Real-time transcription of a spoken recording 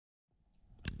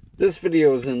This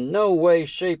video is in no way,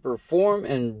 shape, or form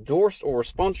endorsed or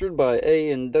sponsored by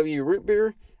A&W Root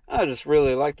Beer. I just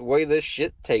really like the way this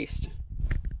shit tastes.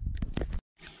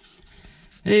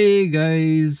 Hey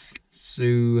guys,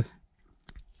 so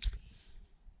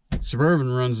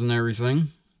Suburban runs and everything.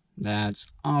 That's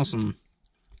awesome.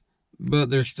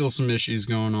 But there's still some issues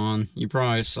going on. You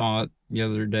probably saw it the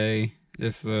other day.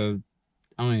 If I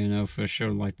don't even know if I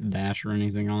showed like the dash or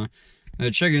anything on it. The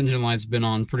check engine light's been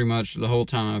on pretty much the whole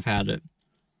time I've had it.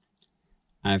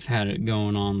 I've had it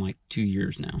going on like 2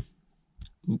 years now.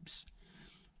 Oops.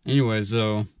 Anyway,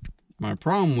 so my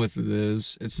problem with it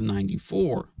is it's a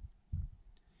 94.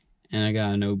 And I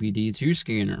got an OBD1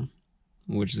 scanner,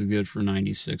 which is good for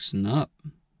 96 and up.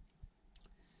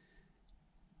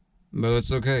 But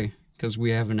it's okay, because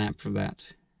we have an app for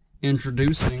that.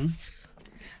 Introducing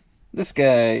this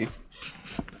guy.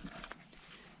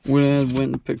 Went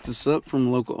and picked this up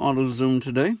from local AutoZone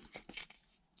today.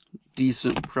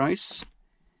 Decent price.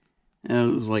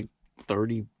 And it was like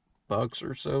 30 bucks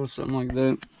or so, something like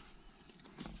that.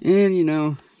 And you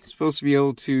know, supposed to be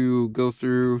able to go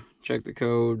through, check the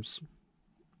codes,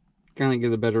 kind of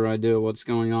get a better idea of what's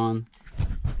going on.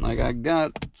 Like, I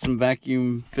got some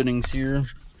vacuum fittings here.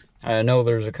 I know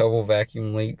there's a couple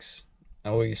vacuum leaks,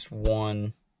 at least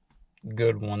one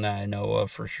good one that I know of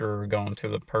for sure, going to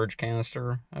the purge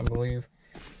canister, I believe.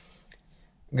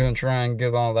 I'm gonna try and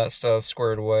get all that stuff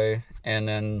squared away, and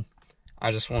then I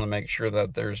just want to make sure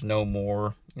that there's no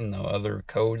more, you know, other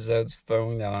codes that's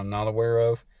throwing that I'm not aware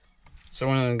of. So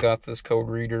when I got this code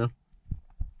reader,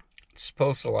 it's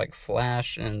supposed to like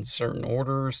flash in certain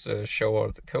orders to show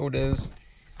what the code is.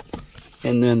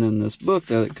 And then in this book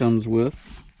that it comes with,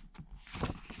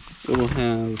 it will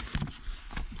have,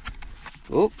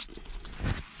 oops,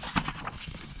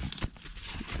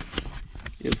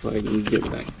 if I can get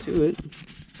back to it.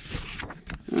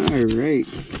 Alright,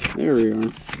 there we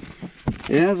are.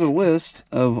 It has a list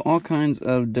of all kinds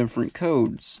of different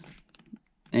codes.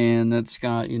 And it's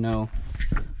got, you know,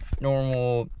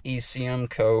 normal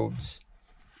ECM codes.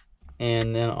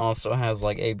 And then it also has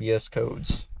like ABS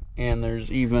codes. And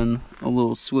there's even a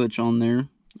little switch on there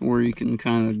where you can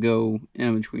kind of go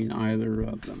in between either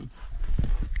of them.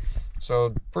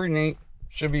 So, pretty neat.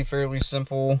 Should be fairly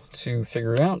simple to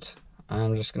figure out.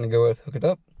 I'm just going to go ahead and hook it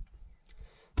up,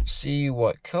 see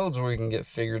what codes we can get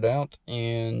figured out,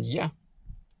 and yeah.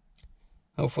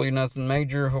 Hopefully nothing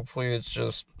major. Hopefully it's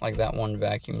just like that one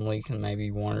vacuum leak and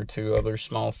maybe one or two other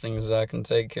small things that I can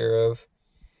take care of.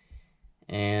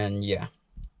 And yeah,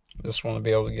 just want to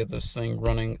be able to get this thing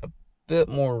running a bit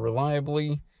more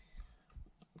reliably,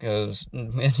 because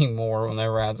anymore,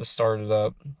 whenever I have to start it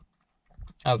up,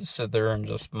 I have to sit there and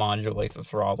just modulate the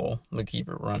throttle to keep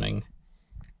it running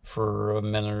for a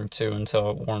minute or two until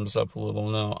it warms up a little,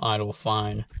 and then it'll idle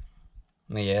fine.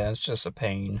 But yeah, it's just a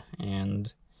pain,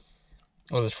 and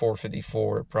with this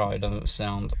 454, it probably doesn't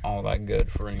sound all that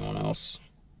good for anyone else.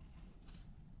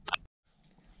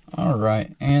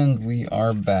 Alright, and we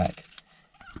are back.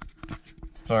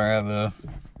 Sorry, I had to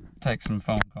take some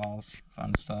phone calls,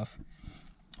 fun stuff,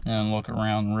 and look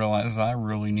around and realize I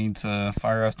really need to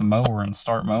fire up the mower and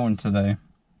start mowing today.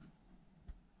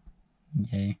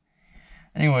 Yay.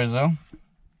 Anyways, though,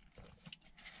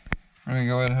 we're going to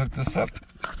go ahead and hook this up.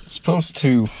 It's supposed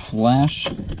to flash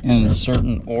in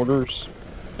certain orders,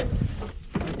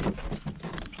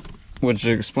 which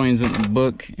explains it in the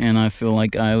book, and I feel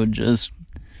like I would just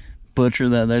butcher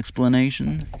that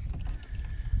explanation.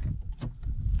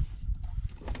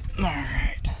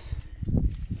 Alright.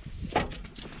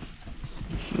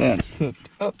 So that's hooked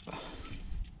up.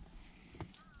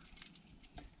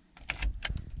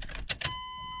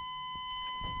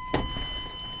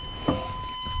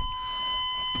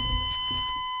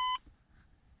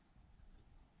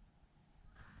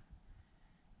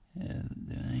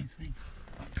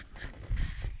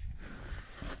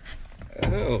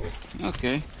 Oh,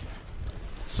 okay.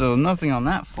 So nothing on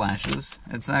that flashes.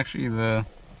 It's actually the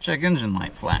check engine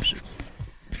light flashes.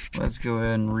 Let's go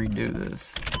ahead and redo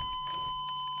this.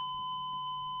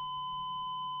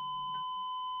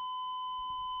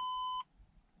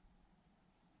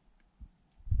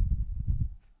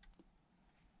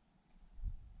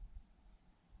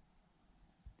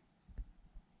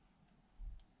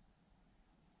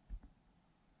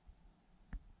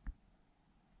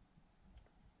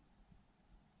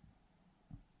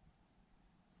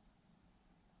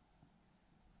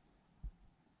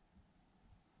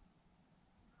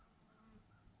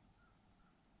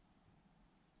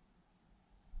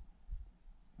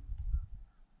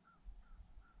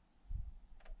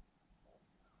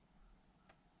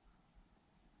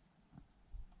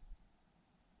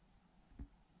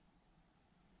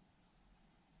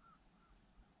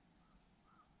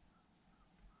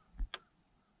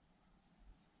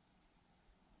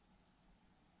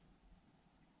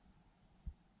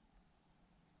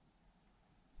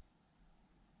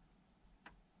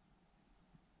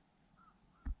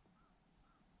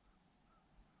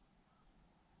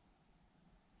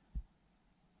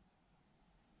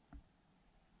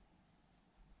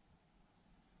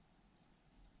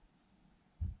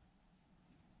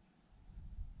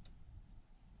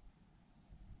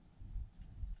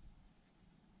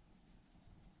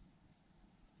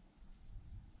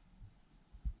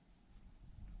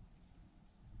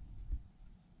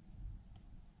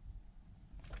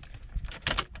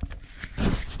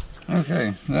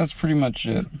 Okay, that's pretty much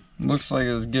it. Looks like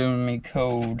it was giving me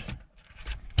code.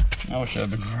 I wish I'd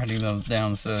been writing those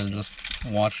down instead of just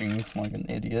watching like an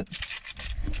idiot.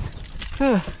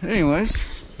 Anyways,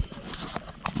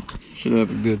 should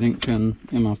have a good ink pen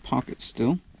in my pocket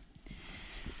still.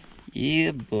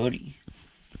 Yeah, buddy.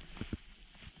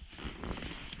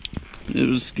 It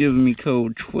was giving me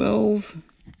code 12,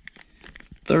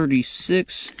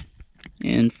 36,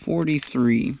 and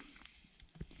 43.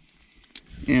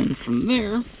 And from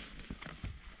there,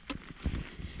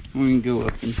 we can go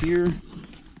up in here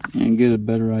and get a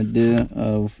better idea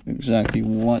of exactly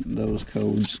what those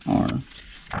codes are.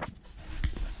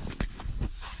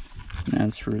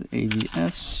 That's for the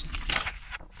ABS.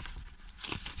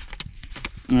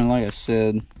 And like I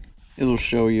said, it'll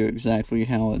show you exactly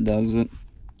how it does it.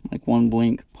 Like one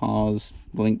blink, pause,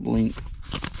 blink, blink.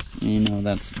 And you know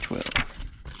that's 12.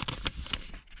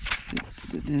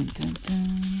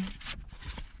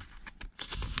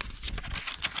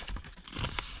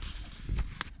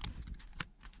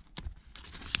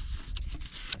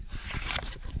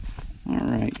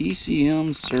 Alright,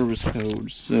 ECM service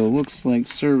code. So it looks like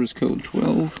service code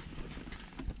 12.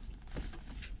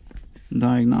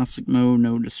 Diagnostic mode,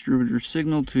 no distributor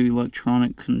signal to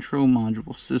electronic control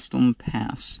module system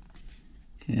pass.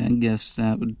 Okay, I guess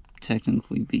that would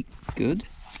technically be good.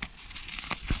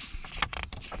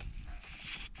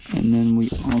 And then we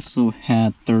also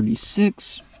had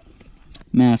 36.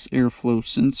 Mass airflow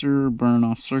sensor, burn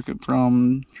off circuit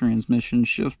problem, transmission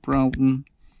shift problem,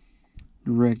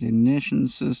 direct ignition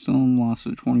system, loss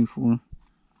of 24.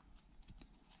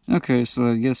 Okay,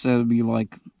 so I guess that would be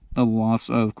like a loss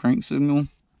of crank signal.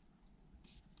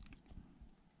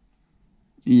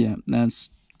 Yeah, that's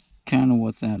kind of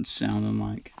what that sounded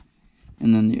like.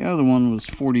 And then the other one was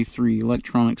 43,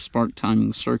 electronic spark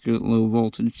timing circuit, low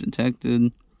voltage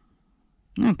detected.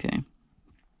 Okay.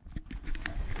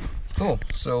 Cool.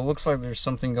 So it looks like there's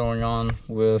something going on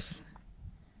with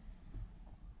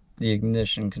the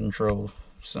ignition control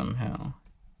somehow.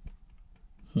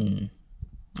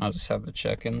 I'll just have to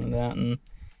check into that and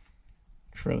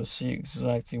try to see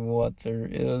exactly what there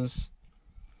is.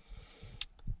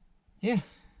 Yeah.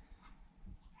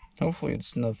 Hopefully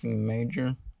it's nothing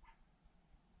major.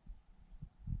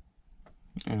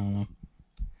 I don't know.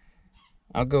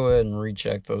 I'll go ahead and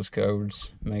recheck those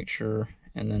codes, make sure,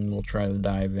 and then we'll try to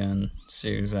dive in,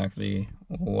 see exactly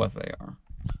what they are.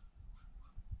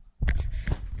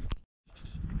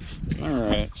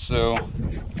 Alright, so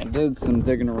I did some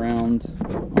digging around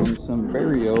on some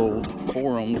very old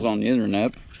forums on the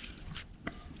internet,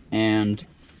 and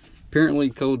apparently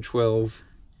code 12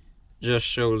 just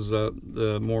shows up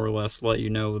to more or less let you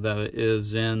know that it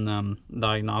is in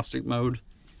diagnostic mode.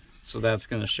 So that's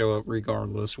going to show up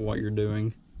regardless of what you're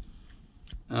doing.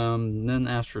 Then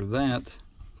after that,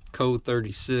 code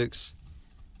 36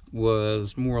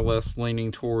 was more or less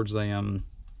leaning towards a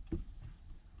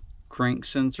crank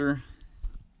sensor.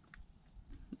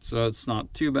 So it's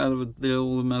not too bad of a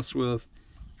deal to mess with.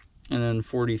 And then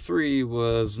 43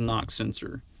 was knock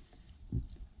sensor.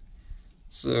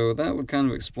 So that would kind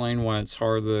of explain why it's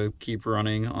hard to keep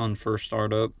running on first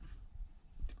startup.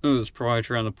 It was probably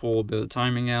trying to pull a bit of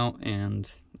timing out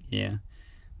and, yeah,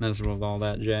 messing with all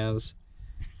that jazz.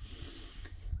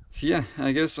 So yeah,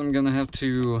 I guess I'm gonna have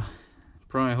to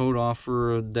probably hold off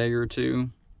for a day or two,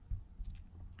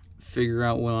 figure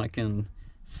out when I can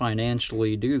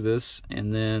financially do this,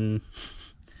 and then,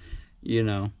 you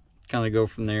know, kind of go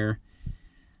from there.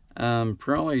 I'm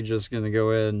probably just gonna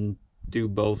go ahead and do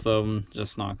both of them,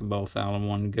 just knock them both out in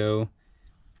one go.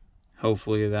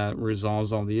 Hopefully that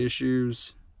resolves all the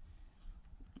issues.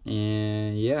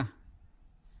 And yeah,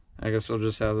 I guess I'll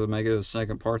just have to make it a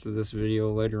second part of this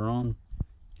video later on.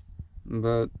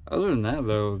 But other than that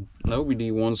though, the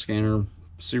OBD1 scanner,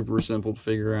 super simple to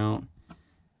figure out,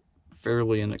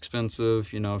 fairly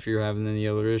inexpensive. You know, if you're having any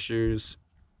other issues,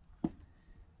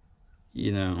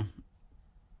 you know,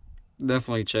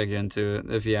 definitely check into it.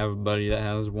 If you have a buddy that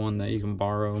has one that you can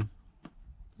borrow,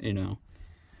 you know.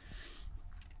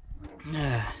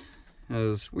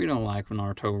 Because we don't like when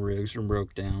our tow rigs are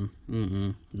broke down.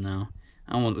 No.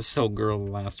 I want this old girl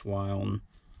to last a while. And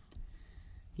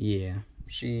yeah,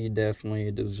 she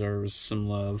definitely deserves some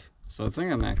love. So I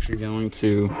think I'm actually going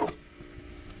to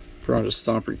probably just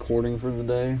stop recording for the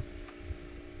day.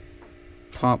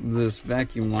 Pop this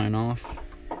vacuum line off.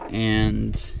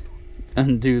 And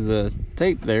undo the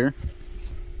tape there.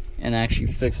 And actually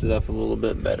fix it up a little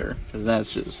bit better. Because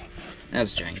that's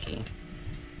janky.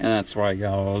 And that's why I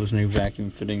got all those new vacuum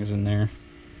fittings in there.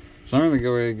 So I'm going to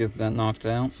go ahead and get that knocked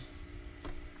out.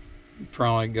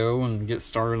 Probably go and get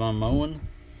started on mowing.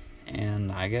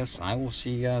 And I guess I will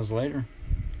see you guys later.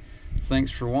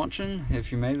 Thanks for watching.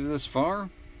 If you made it this far,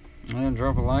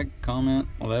 drop a like, comment,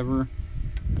 whatever.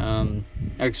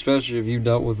 Especially if you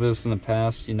dealt with this in the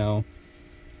past, you know,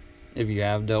 if you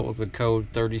have dealt with the code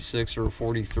 36 or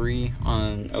 43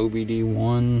 on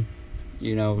OBD1,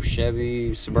 you know,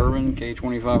 Chevy Suburban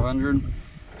K2500,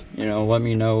 you know, let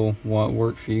me know what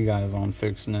worked for you guys on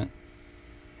fixing it,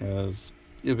 because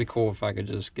it'd be cool if I could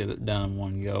just get it done in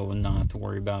one go and not have to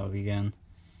worry about it again.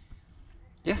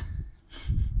 Yeah.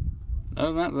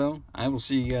 Other than that, though, I will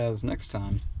see you guys next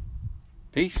time.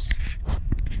 Peace.